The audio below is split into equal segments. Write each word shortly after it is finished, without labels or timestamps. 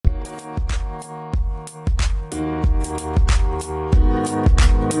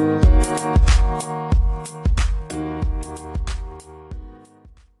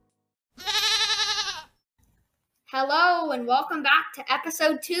welcome back to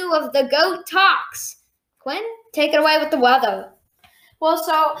episode 2 of the G.O.A.T Talks. Quinn, take it away with the weather. Well,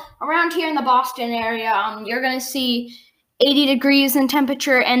 so around here in the Boston area, you're going to see 80 degrees in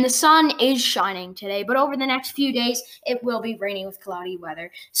temperature, and the sun is shining today. But over the next few days, it will be rainy with cloudy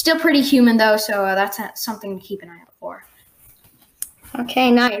weather. Still pretty humid, though, so that's something to keep an eye out for. Okay,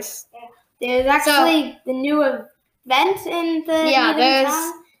 nice. There's actually the new event in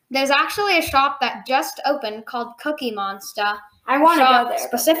the there's actually a shop that just opened called Cookie Monster. I want to go there.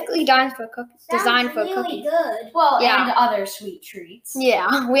 Specifically designed for cookies. Good. Well, and other sweet treats.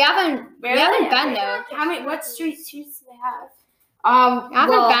 Yeah, we haven't been there. What street treats do they have? I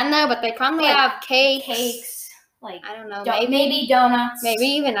haven't been there, but they probably have cakes. Like I don't know, maybe donuts, maybe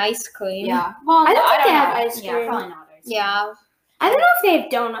even ice cream. Yeah. Well, I don't think they have ice cream. Yeah, probably not ice cream. Yeah. I don't know if they have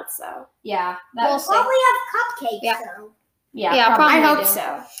donuts though. Yeah. We'll probably have cupcakes though. Yeah, probably I hope do.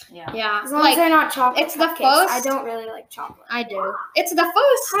 so. Yeah. As long as they're not chocolate. It's the cupcakes. first. I don't really like chocolate. I do. It's the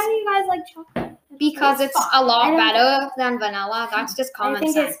first. How do you guys like chocolate? Because it's a lot better than vanilla. That's just common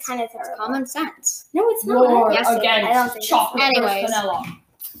sense. I think it's kind of terrible. It's common sense. No, it's not. Yes, again, I don't think chocolate Anyways. vanilla.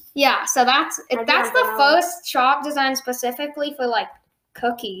 Yeah, so that's the vanilla. first shop designed specifically for like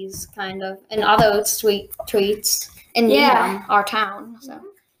cookies, kind of, and other sweet treats in our town. So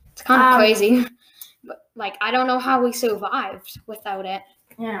it's kind of crazy. But like, I don't know how we survived without it.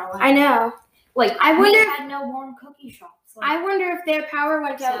 Yeah, I know. Like, I wonder. We had no warm cookie shops. I wonder if their power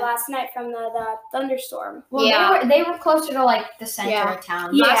went out last night from the thunderstorm. Well, they were closer to like the center of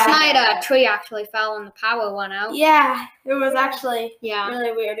town. Yeah. Last night a tree actually fell and the power went out. Yeah, it was actually Yeah.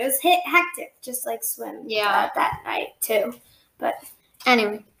 really weird. It was hectic, just like swim. That night too. But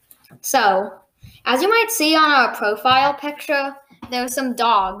anyway, so as you might see on our profile picture, there's some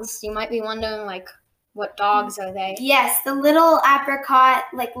dogs. You might be wondering like, what dogs are they? yes, the little apricot,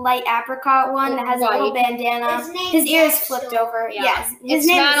 like light apricot one that has a little bandana. His ears flipped over. Yeah. Yes, his It's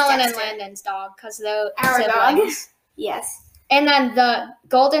name Madeline is and Dexter. Landon's dog because they're Our dog. siblings. Yes. And then the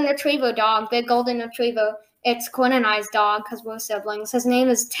golden retriever dog, big golden retriever, it's Quinn and I's dog because we're siblings. His name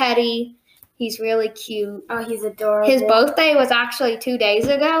is Teddy. He's really cute. Oh, he's adorable. His birthday was actually 2 days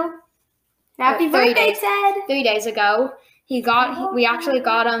ago. Happy 3 birthday, days. Ted. 3 days ago. We actually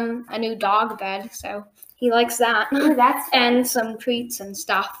got him a new dog bed, so he likes that. Oh, that's fun. And some treats and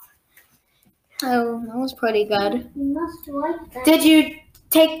stuff. Oh, that was pretty good. You must like that. Did you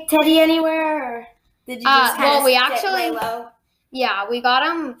take Teddy anywhere, or did you just we lay actually low? Yeah, we got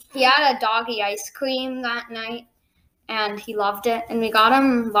him. He had a doggy ice cream that night, and he loved it. And we got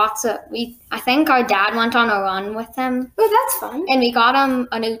him I think our dad went on a run with him, Oh, that's fun. and we got him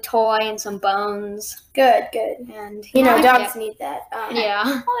a new toy and some bones. Good. And You know, liked dogs it. need that. Yeah.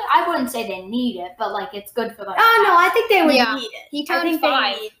 Well, I wouldn't say they need it, but like it's good for them. Oh no, I think they would Yeah. need it. He I turned think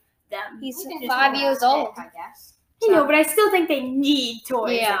 5. They need them. He's We can just 5 go years around old. it, I guess. You know, but I still think they need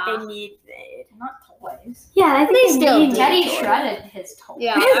toys. Yeah. Like they need. Not toys. Yeah, I think they still need need Teddy toys. shredded his toys.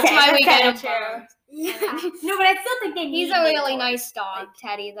 Yeah, that's Okay, why we that's get him. kinda true. Yeah. No, but I still think they need. He's a really toys. nice dog,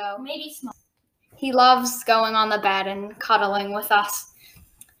 Teddy, though. Maybe small. He loves going on the bed and cuddling with us.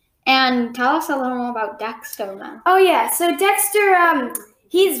 And tell us a little more about Dexter, man. Oh yeah, so Dexter,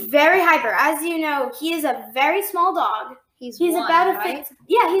 he's very hyper. As you know, he is a very small dog. He's He's about a right? fifth.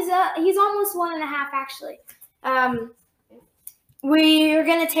 Yeah, he's almost 1.5 actually. We're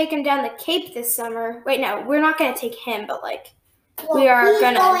gonna take him down the Cape this summer. Wait, no, we're not gonna take him, but like we are he's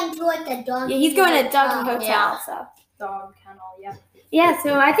gonna. going to like a doggy. Yeah, he's going to Doggy Hotel. Yeah. So Dog kennel, yeah. yeah,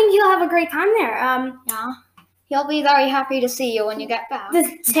 so I think you'll have a great time there. Yeah. He'll be very happy to see you when you get back. Does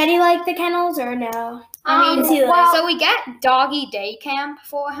Teddy like the kennels or no? I mean, Is he like- so we get doggy day camp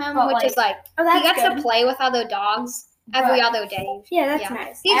for him, But, which is like Oh, he that's gets good. to play with other dogs every other day. Yeah, that's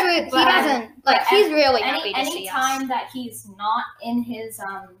nice. He But- doesn't like. He's really happy to see Any us. time that he's not in his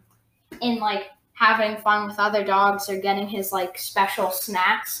in like having fun with other dogs or getting his like special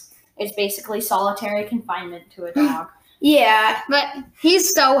snacks is basically solitary confinement to a dog. Yeah. But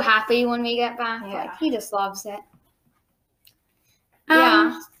he's so happy when we get back. Yeah. Like he just loves it.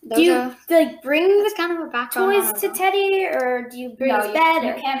 Do you like bring It's the kind of a background toys on to it. Teddy, or do you bring No, his bed? you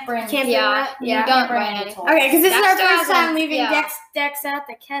or can't bring. can't Yeah, bring that? you Yeah. don't bring bring any any. toys. Okay, because this is our Dexter first time hasn't- leaving yeah. Dex at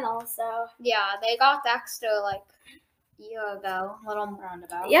the kennel, so Yeah, they got Dexter like a year ago, a little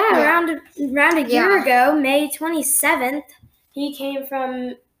roundabout. yeah, around a year Yeah. ago, May 27th, he came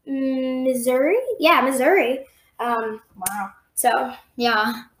from Missouri. Yeah, Missouri. Wow. So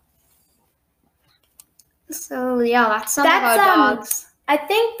Yeah. So yeah, that's some That's, of our dogs. I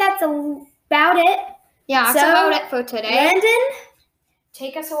think that's about it. Yeah, that's so, about it for today. Landon,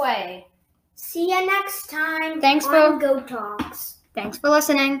 Take us away. See you next time. Thanks on for- Go Talks. Thanks for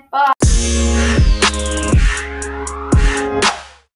listening. Bye.